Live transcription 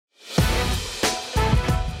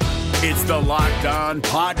It's the Locked On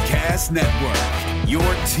Podcast Network, your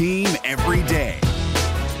team every day.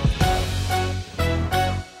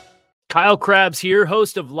 Kyle Krabs here,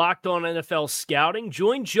 host of Locked On NFL Scouting.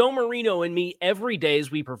 Join Joe Marino and me every day as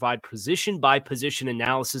we provide position-by-position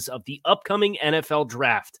analysis of the upcoming NFL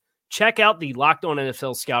Draft. Check out the Locked On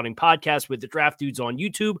NFL Scouting podcast with the Draft Dudes on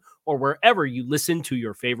YouTube or wherever you listen to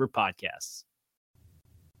your favorite podcasts.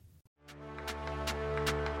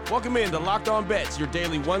 Welcome in to Locked On Bets, your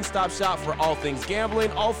daily one-stop shop for all things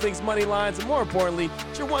gambling, all things money lines, and more importantly,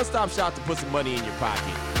 it's your one-stop shop to put some money in your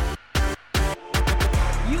pocket.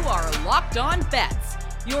 You are Locked On Bets,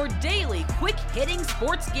 your daily quick-hitting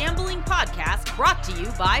sports gambling podcast brought to you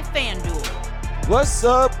by FanDuel. What's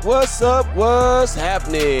up? What's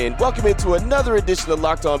happening? Welcome into another edition of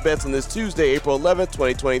Locked On Bets on this Tuesday, April 11th,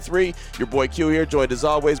 2023. Your boy Q here, joined as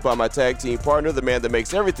always by my tag team partner, the man that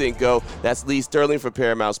makes everything go. That's Lee Sterling from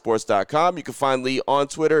ParamountSports.com. You can find Lee on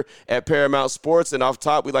Twitter at Paramount Sports. And off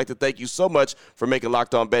top, we'd like to thank you so much for making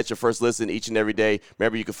Locked On Bets your first listen each and every day.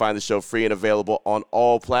 Remember, you can find the show free and available on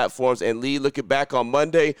all platforms. And Lee, looking back on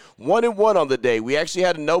Monday, 1-1 on the day. We actually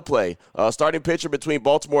had a no play. Starting pitcher between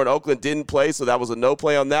Baltimore and Oakland didn't play, so that was a no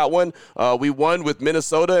play on that one. We won with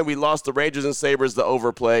Minnesota, and we lost the Rangers and Sabres the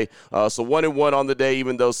overplay. So 1-1 on the day,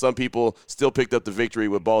 even though some people still picked up the victory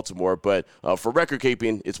with Baltimore. But for record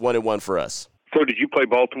keeping, it's 1-1 for us. So did you play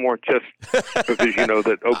Baltimore just because you know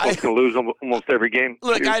that Oakland's going to lose almost every game?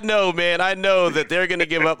 Look, I know, man. I know that they're going to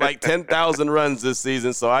give up like 10,000 runs this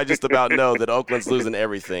season, so I just about know that Oakland's losing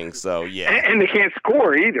everything. So, yeah. And they can't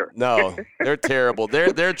score either. No, they're terrible.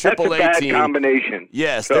 They're AAA That's a team. bad combination.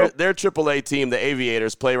 Yes, so, they're AAA team. The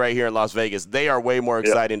Aviators play right here in Las Vegas. They are way more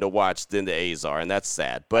exciting to watch than the A's are, and that's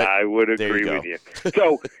sad. But I would agree you with you.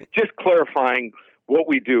 So just clarifying what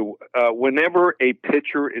we do, whenever a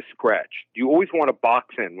pitcher is scratched, you always want to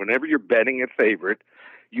box in. Whenever you're betting a favorite,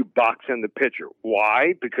 you box in the pitcher.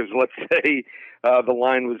 Why? Because let's say the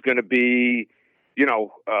line was going to be,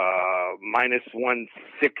 minus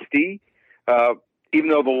 160. Even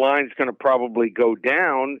though the line's going to probably go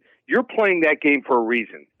down, you're playing that game for a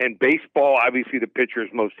reason. And baseball, obviously, the pitcher is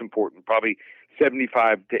most important, probably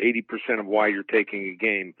 75 to 80% of why you're taking a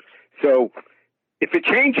game. So if it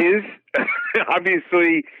changes,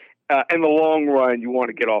 obviously, in the long run, you want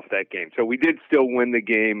to get off that game. So we did still win the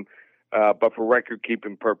game, but for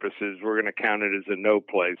record-keeping purposes, we're going to count it as a no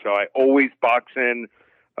play. So I always box in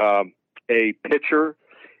a pitcher,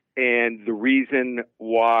 and the reason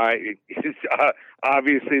why is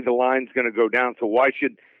obviously the line's going to go down. So why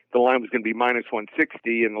should the line was going to be minus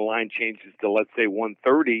 160 and the line changes to, let's say,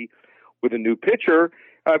 130 with a new pitcher?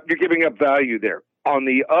 You're giving up value there. On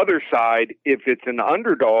the other side, if it's an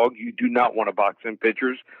underdog, you do not want to box in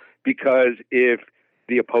pitchers because if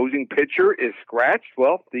the opposing pitcher is scratched,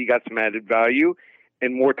 well, you got some added value,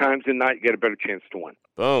 and more times than not, you get a better chance to win.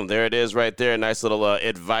 Boom, there it is right there. Nice little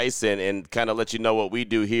advice and kind of let you know what we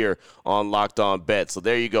do here on Locked On Bets. So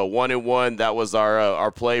there you go, 1-1. That was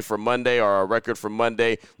our play for Monday, or our record for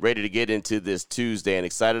Monday, ready to get into this Tuesday. And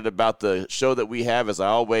excited about the show that we have, as I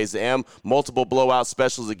always am. Multiple blowout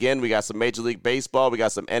specials again. We got some Major League Baseball. We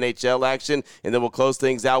got some NHL action. And then we'll close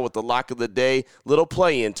things out with the lock of the day, little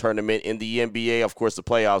play-in tournament in the NBA. Of course, the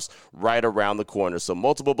playoffs right around the corner. So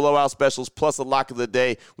multiple blowout specials plus a lock of the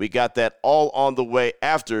day. We got that all on the way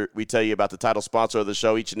after we tell you about the title sponsor of the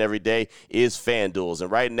show each and every day is FanDuel. And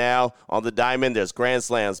right now on the diamond, there's grand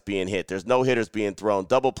slams being hit. There's no hitters being thrown.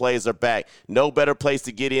 Double plays are back. No better place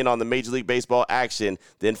to get in on the Major League Baseball action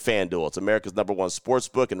than FanDuel. It's America's #1 sports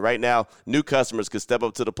book. And right now, new customers can step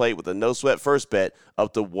up to the plate with a no-sweat first bet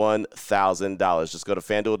up to $1,000. Just go to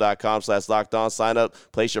FanDuel.com/lockedon, sign up,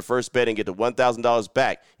 place your first bet, and get the $1,000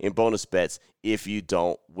 back in bonus bets if you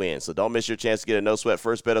don't win. So don't miss your chance to get a no-sweat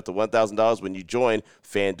first bet up to $1,000 when you join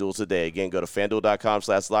FanDuel today. Again, go to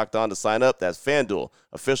FanDuel.com/lockedon to sign up. That's FanDuel,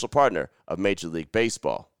 official partner of Major League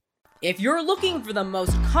Baseball. If you're looking for the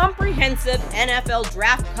most comprehensive NFL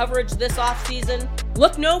draft coverage this offseason,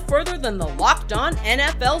 look no further than the Locked On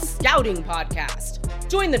NFL Scouting Podcast.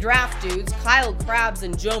 Join the Draft Dudes, Kyle Krabs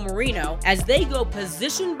and Joe Marino, as they go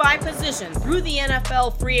position by position through the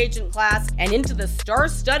NFL free agent class and into the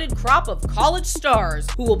star-studded crop of college stars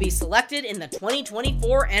who will be selected in the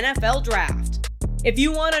 2024 NFL Draft. If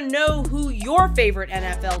you want to know who your favorite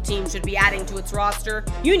NFL team should be adding to its roster,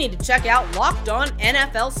 you need to check out Locked On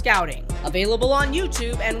NFL Scouting, available on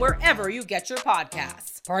YouTube and wherever you get your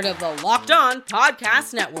podcasts. Part of the Locked On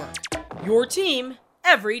Podcast Network, your team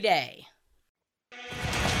every day.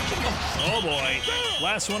 Oh, boy.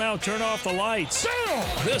 Last one out, turn off the lights.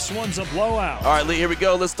 This one's a blowout. All right, Lee, here we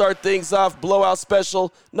go. Let's start things off. Blowout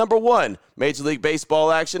special number 1. Major League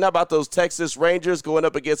Baseball action. How about those Texas Rangers going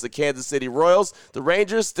up against the Kansas City Royals? The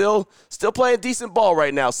Rangers still playing decent ball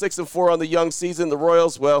right now. 6-4 on the young season. The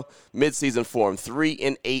Royals, well, midseason form,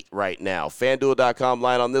 3-8 right now. FanDuel.com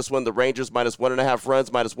line on this one. The Rangers minus 1.5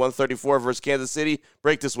 runs, minus 134 versus Kansas City.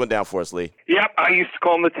 Break this one down for us, Lee. Yep, I used to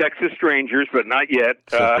call them the Texas Rangers, but not yet.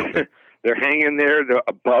 They're hanging there. They're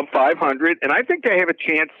above 500, and I think they have a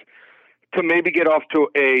chance to maybe get off to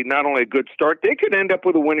not only a good start, they could end up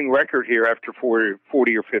with a winning record here after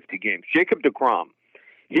 40 or 50 games. Jacob deGrom,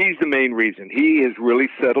 he's the main reason. He has really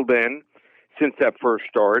settled in since that first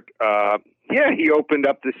start. He opened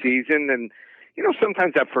up the season, and,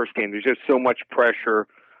 sometimes that first game, there's just so much pressure,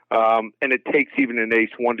 and it takes even an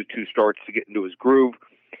ace 1 to 2 starts to get into his groove.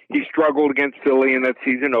 He struggled against Philly in that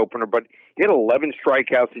season opener, but he had 11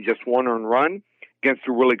 strikeouts and just 1 earned run against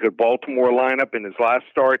a really good Baltimore lineup in his last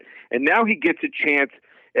start. And now he gets a chance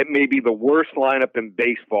at maybe the worst lineup in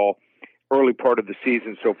baseball early part of the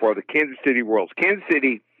season so far, the Kansas City Royals. Kansas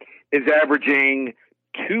City is averaging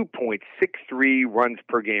 2.63 runs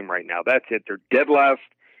per game right now. That's it. They're dead last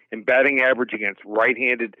in batting average against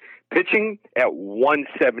right-handed pitching at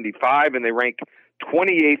 175, and they rank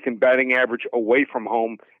 28th in batting average away from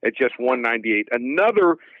home at just 198.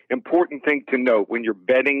 Another important thing to note when you're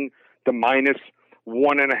betting the minus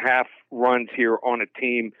 1.5 runs here on a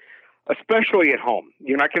team, especially at home,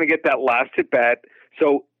 you're not going to get that last at bat.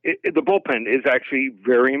 So the bullpen is actually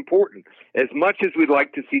very important. As much as we'd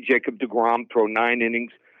like to see Jacob deGrom throw 9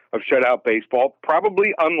 innings of shutout baseball,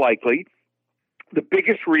 probably unlikely. The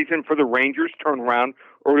biggest reason for the Rangers' turnaround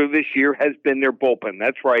earlier this year has been their bullpen.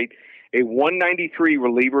 That's right. A 193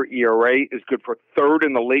 reliever ERA is good for 3rd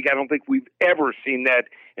in the league. I don't think we've ever seen that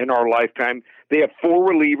in our lifetime. They have 4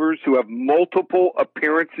 relievers who have multiple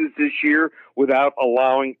appearances this year without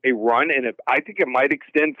allowing a run, and I think it might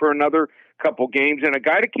extend for another couple games. And a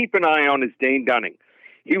guy to keep an eye on is Dane Dunning.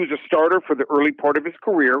 He was a starter for the early part of his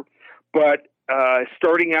career, but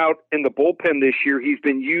starting out in the bullpen this year, he's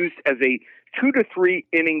been used as a 2 to 3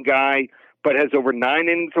 inning guy, but has over 9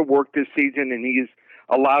 innings of work this season, and he's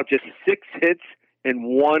allowed just 6 hits and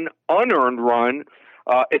 1 unearned run.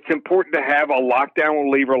 It's important to have a lockdown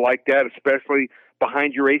reliever like that, especially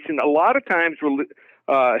behind your ace. And a lot of times,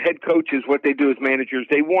 head coaches, what they do as managers,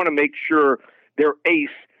 they want to make sure their ace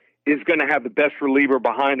is going to have the best reliever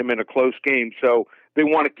behind him in a close game. So they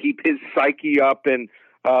want to keep his psyche up, and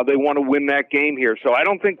they want to win that game here. So I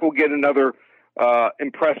don't think we'll get another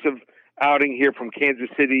impressive outing here from Kansas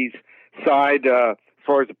City's side as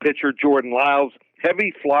far as the pitcher, Jordan Lyles.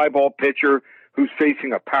 Heavy fly ball pitcher who's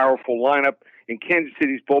facing a powerful lineup, and Kansas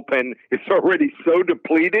City's bullpen is already so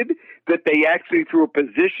depleted that they actually threw a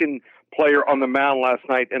position player on the mound last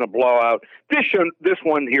night in a blowout. This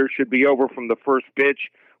one here should be over from the first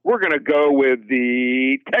pitch. We're going to go with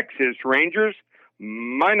the Texas Rangers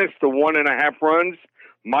minus the 1.5 runs,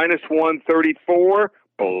 minus 134.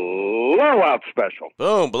 Blowout special.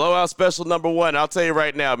 Boom, blowout special number 1. I'll tell you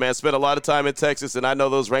right now, man, spent a lot of time in Texas, and I know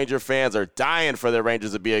those Ranger fans are dying for their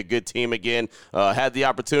Rangers to be a good team again. Had the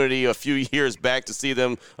opportunity a few years back to see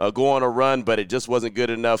them go on a run, but it just wasn't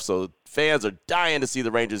good enough. So fans are dying to see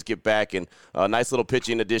the Rangers get back, and nice little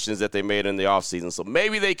pitching additions that they made in the offseason. So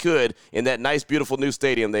maybe they could, in that nice, beautiful new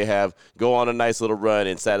stadium they have, go on a nice little run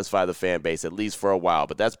and satisfy the fan base, at least for a while.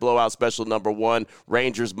 But that's blowout special number 1.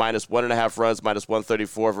 Rangers minus 1.5 runs, minus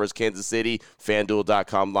 134 versus Kansas City.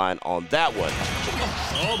 FanDuel.com line on that one.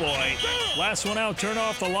 Oh, boy. Last one out, turn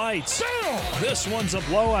off the lights. This one's a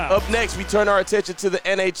blowout. Up next, we turn our attention to the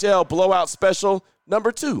NHL blowout special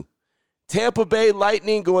number 2. Tampa Bay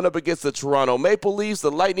Lightning going up against the Toronto Maple Leafs. The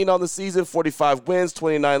Lightning on the season, 45 wins,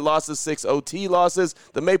 29 losses, 6 OT losses.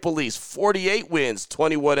 The Maple Leafs, 48 wins,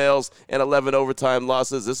 21 L's, and 11 overtime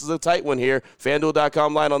losses. This is a tight one here.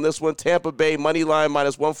 FanDuel.com line on this one. Tampa Bay money line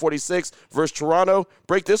minus 146 versus Toronto.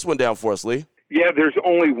 Break this one down for us, Lee. Yeah, there's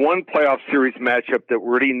only one playoff series matchup that we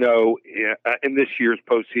already know in this year's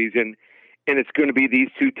postseason, and it's going to be these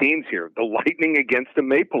two teams here, the Lightning against the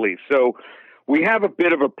Maple Leafs. So we have a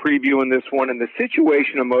bit of a preview in this one, and the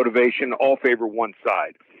situation and motivation all favor one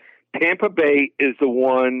side. Tampa Bay is the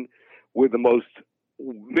one with the most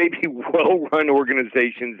maybe well-run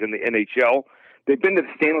organizations in the NHL. They've been to the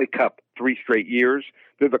Stanley Cup 3 straight years.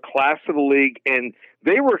 They're the class of the league, and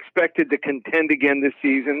they were expected to contend again this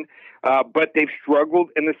season, but they've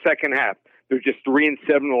struggled in the second half. They're just 3-7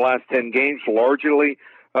 in the last 10 games, largely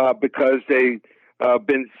because they've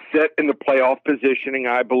been set in the playoff positioning,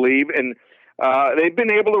 I believe, and They've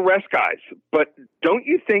been able to rest guys, but don't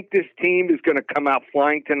you think this team is going to come out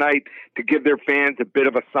flying tonight to give their fans a bit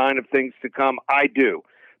of a sign of things to come? I do.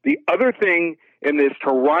 The other thing in this,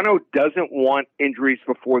 Toronto doesn't want injuries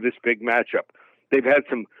before this big matchup. They've had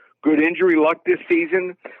some good injury luck this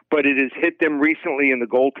season, but it has hit them recently in the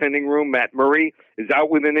goaltending room. Matt Murray is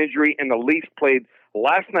out with an injury, and the Leafs played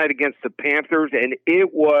last night against the Panthers, and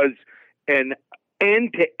it was an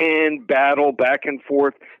end-to-end battle back and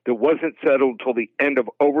forth that wasn't settled until the end of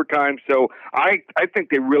overtime. So I think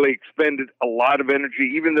they really expended a lot of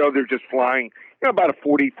energy, even though they're just flying about a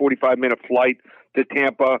 40, 45-minute flight to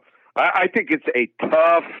Tampa. I think it's a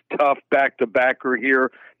tough back-to-backer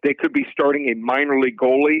here. They could be starting a minor league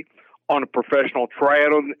goalie on a professional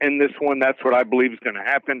tryout in this one. That's what I believe is going to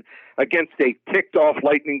happen against a ticked-off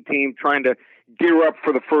Lightning team trying to gear up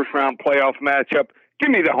for the first-round playoff matchup. Give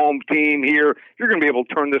me the home team here. You're going to be able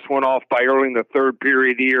to turn this one off by early in the third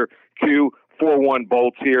period here. 4-1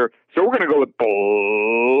 Bolts here. So we're going to go with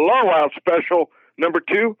blowout special number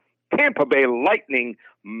 2, Tampa Bay Lightning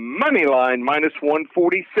money line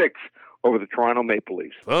 -146 over the Toronto Maple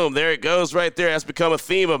Leafs. Boom, there it goes right there. That's become a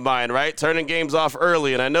theme of mine, right? Turning games off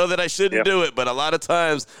early, and I know that I shouldn't do it, but a lot of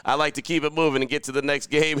times I like to keep it moving and get to the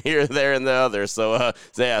next game here, there, and the other. So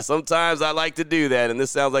yeah, sometimes I like to do that, and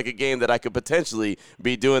this sounds like a game that I could potentially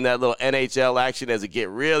be doing that little NHL action as we get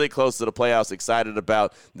really close to the playoffs. Excited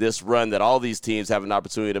about this run that all these teams have an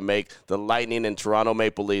opportunity to make. The Lightning and Toronto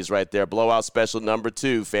Maple Leafs right there. Blowout special number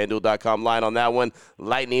 2. FanDuel.com line on that one.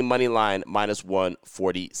 Lightning money line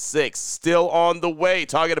 -146. Still on the way.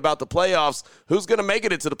 Talking about the playoffs. Who's going to make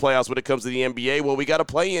it into the playoffs when it comes to the NBA? Well, we got a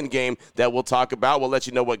play-in game that we'll talk about. We'll let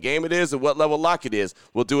you know what game it is and what level lock it is.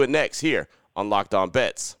 We'll do it next here on Locked On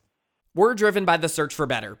Bets. We're driven by the search for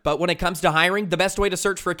better, but when it comes to hiring, the best way to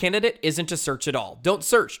search for a candidate isn't to search at all. Don't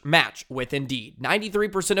search, match with Indeed.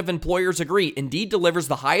 93% of employers agree Indeed delivers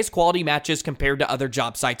the highest quality matches compared to other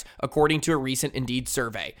job sites, according to a recent Indeed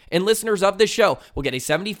survey. And listeners of this show will get a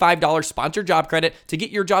 $75 sponsored job credit to get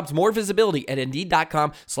your jobs more visibility at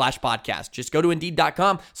Indeed.com/podcast. Just go to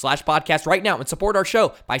Indeed.com/podcast right now and support our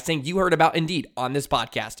show by saying you heard about Indeed on this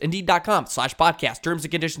podcast. Indeed.com/podcast. Terms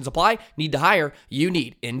and conditions apply. Need to hire? You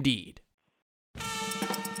need Indeed.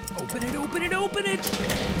 Open it.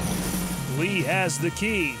 Lee has the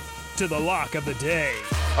key to the lock of the day.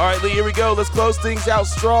 All right, Lee, here we go. Let's close things out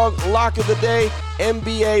strong. Lock of the day,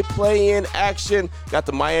 NBA play-in action. Got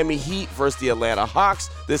the Miami Heat versus the Atlanta Hawks.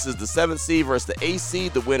 This is the 7th seed versus the 8th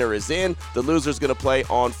seed. The winner is in. The loser's going to play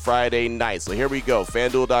on Friday night. So here we go.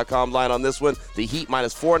 FanDuel.com line on this one. The Heat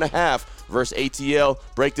 -4.5 versus ATL.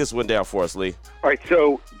 Break this one down for us, Lee. All right,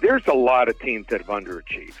 so there's a lot of teams that have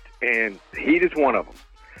underachieved, and the Heat is one of them.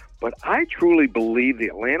 But I truly believe the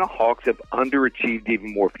Atlanta Hawks have underachieved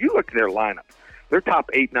even more. If you look at their lineup, their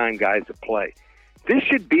top 8-9 guys that play, this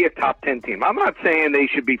should be a top 10 team. I'm not saying they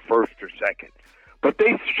should be first or second, but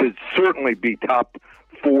they should certainly be top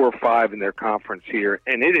 4 or 5 in their conference here,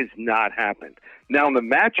 and it has not happened. Now, in the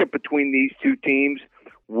matchup between these two teams,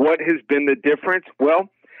 what has been the difference?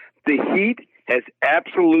 Well, the Heat has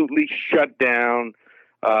absolutely shut down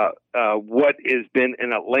what has been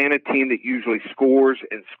an Atlanta team that usually scores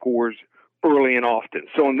early and often.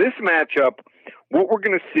 So in this matchup, what we're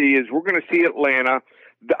going to see is we're going to see Atlanta.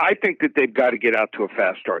 I think that they've got to get out to a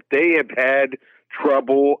fast start. They have had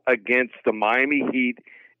trouble against the Miami Heat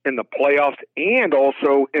in the playoffs and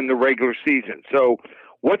also in the regular season. So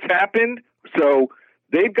what's happened? So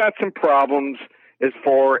they've got some problems as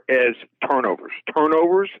far as turnovers.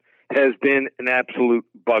 Turnovers has been an absolute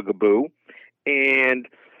bugaboo. And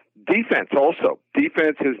defense also.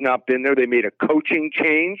 Defense has not been there. They made a coaching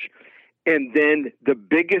change. And then the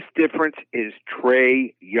biggest difference is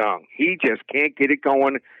Trae Young. He just can't get it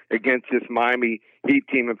going against this Miami Heat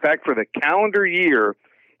team. In fact, for the calendar year,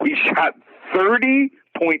 he shot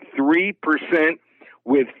 30.3%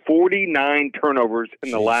 with 49 turnovers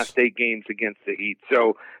in the last 8 games against the Heat.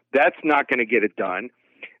 So that's not going to get it done.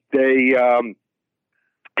 They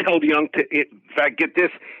held Young to, in fact, get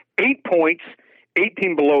this, 8 points,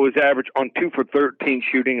 18 below his average on 2 for 13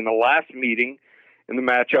 shooting in the last meeting in the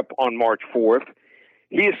matchup on March 4th.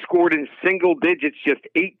 He has scored in single digits just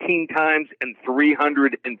 18 times in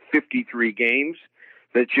 353 games.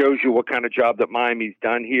 That shows you what kind of job that Miami's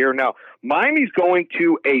done here. Now, Miami's going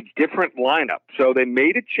to a different lineup. So they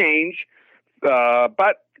made a change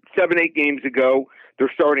about 7-8 games ago.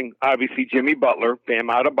 They're starting, obviously, Jimmy Butler, Bam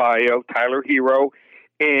Adebayo, Tyler Hero.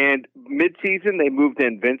 And midseason, they moved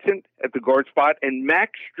in Vincent at the guard spot and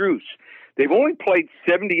Max Strus. They've only played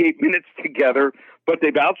 78 minutes together, but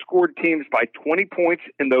they've outscored teams by 20 points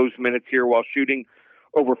in those minutes here while shooting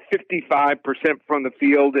over 55% from the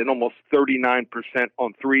field and almost 39%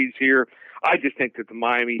 on threes here. I just think that the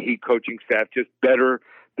Miami Heat coaching staff just better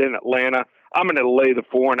than Atlanta. I'm going to lay the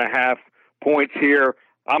 4.5 points here.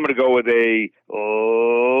 I'm going to go with a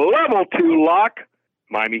level 2 lock,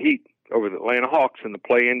 Miami Heat over the Atlanta Hawks in the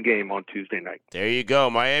play-in game on Tuesday night. There you go.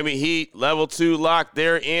 Miami Heat, level 2 lock.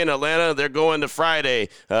 They're in Atlanta. They're going to Friday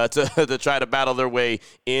to try to battle their way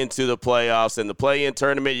into the playoffs. And the play-in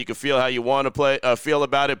tournament, you can feel how you want to feel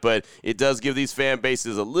about it, but it does give these fan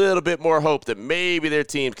bases a little bit more hope that maybe their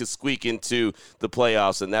team could squeak into the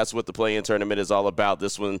playoffs. And that's what the play-in tournament is all about.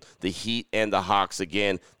 This one, the Heat and the Hawks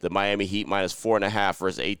again. The Miami Heat minus 4.5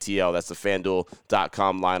 versus ATL. That's the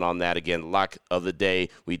FanDuel.com line on that. Again, lock of the day.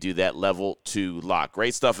 We do that level 2 lock.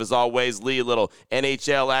 Great stuff as always. Lee, a little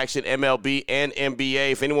NHL action, MLB and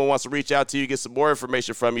NBA. If anyone wants to reach out to you, get some more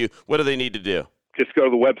information from you, what do they need to do? Just go to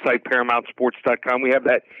the website, ParamountSports.com. We have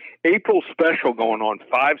that April special going on,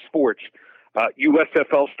 5 sports.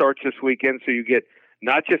 USFL starts this weekend, so you get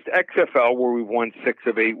not just XFL, where we've won 6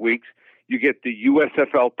 of 8 weeks. You get the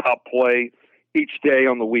USFL top play each day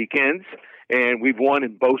on the weekends, and we've won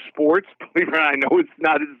in both sports. Believe it or not, I know it's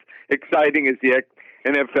not as exciting as the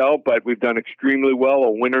NFL, but we've done extremely well.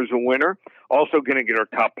 A winner's a winner. Also going to get our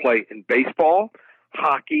top play in baseball,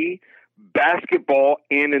 hockey, basketball,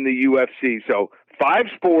 and in the UFC. So 5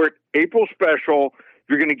 sport, April special.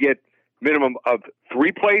 You're going to get minimum of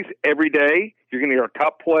 3 plays every day. You're going to get our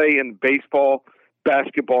top play in baseball,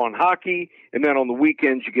 basketball, and hockey. And then on the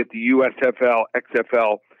weekends, you get the USFL,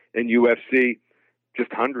 XFL, and UFC. Just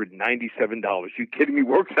 $197. You kidding me?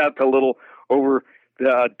 Works out to a little over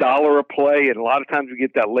 $1 a play, and a lot of times we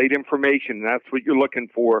get that late information, and that's what you're looking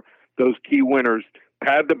for, those key winners.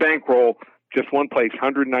 Pad the bankroll, just one place,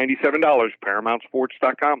 $197,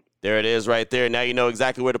 ParamountSports.com. There it is right there. Now you know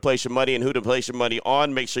exactly where to place your money and who to place your money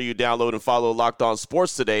on. Make sure you download and follow Locked On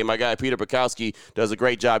Sports today. My guy Peter Bukowski does a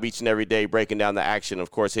great job each and every day breaking down the action,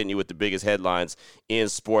 of course, hitting you with the biggest headlines in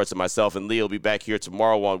sports. And myself and Lee will be back here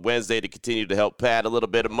tomorrow on Wednesday to continue to help pad a little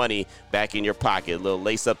bit of money back in your pocket, a little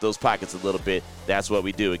lace up those pockets a little bit. That's what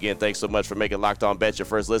we do. Again, thanks so much for making Locked On Bets your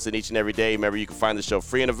first listen each and every day. Remember, you can find the show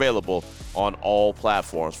free and available on all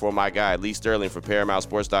platforms. For my guy, Lee Sterling from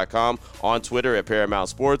ParamountSports.com, on Twitter at Paramount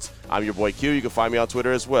Sports. I'm your boy Q. You can find me on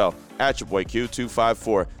Twitter as well, at your boy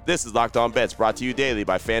Q254. This is Locked On Bets, brought to you daily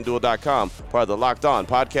by FanDuel.com, part of the Locked On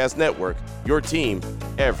Podcast Network, your team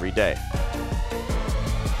every day.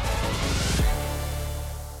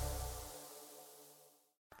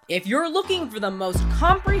 If you're looking for the most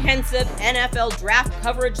comprehensive NFL draft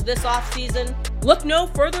coverage this offseason, look no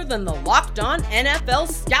further than the Locked On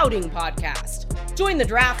NFL Scouting Podcast. Join the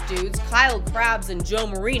draft dudes, Kyle Krabs and Joe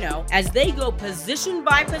Marino, as they go position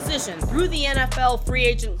by position through the NFL free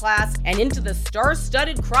agent class and into the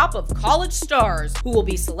star-studded crop of college stars who will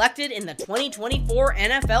be selected in the 2024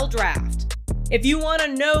 NFL Draft. If you want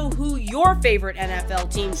to know who your favorite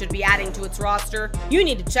NFL team should be adding to its roster, you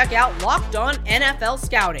need to check out Locked On NFL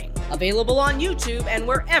Scouting, available on YouTube and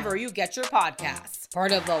wherever you get your podcasts.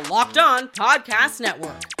 Part of the Locked On Podcast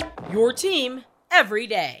Network, your team every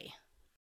day.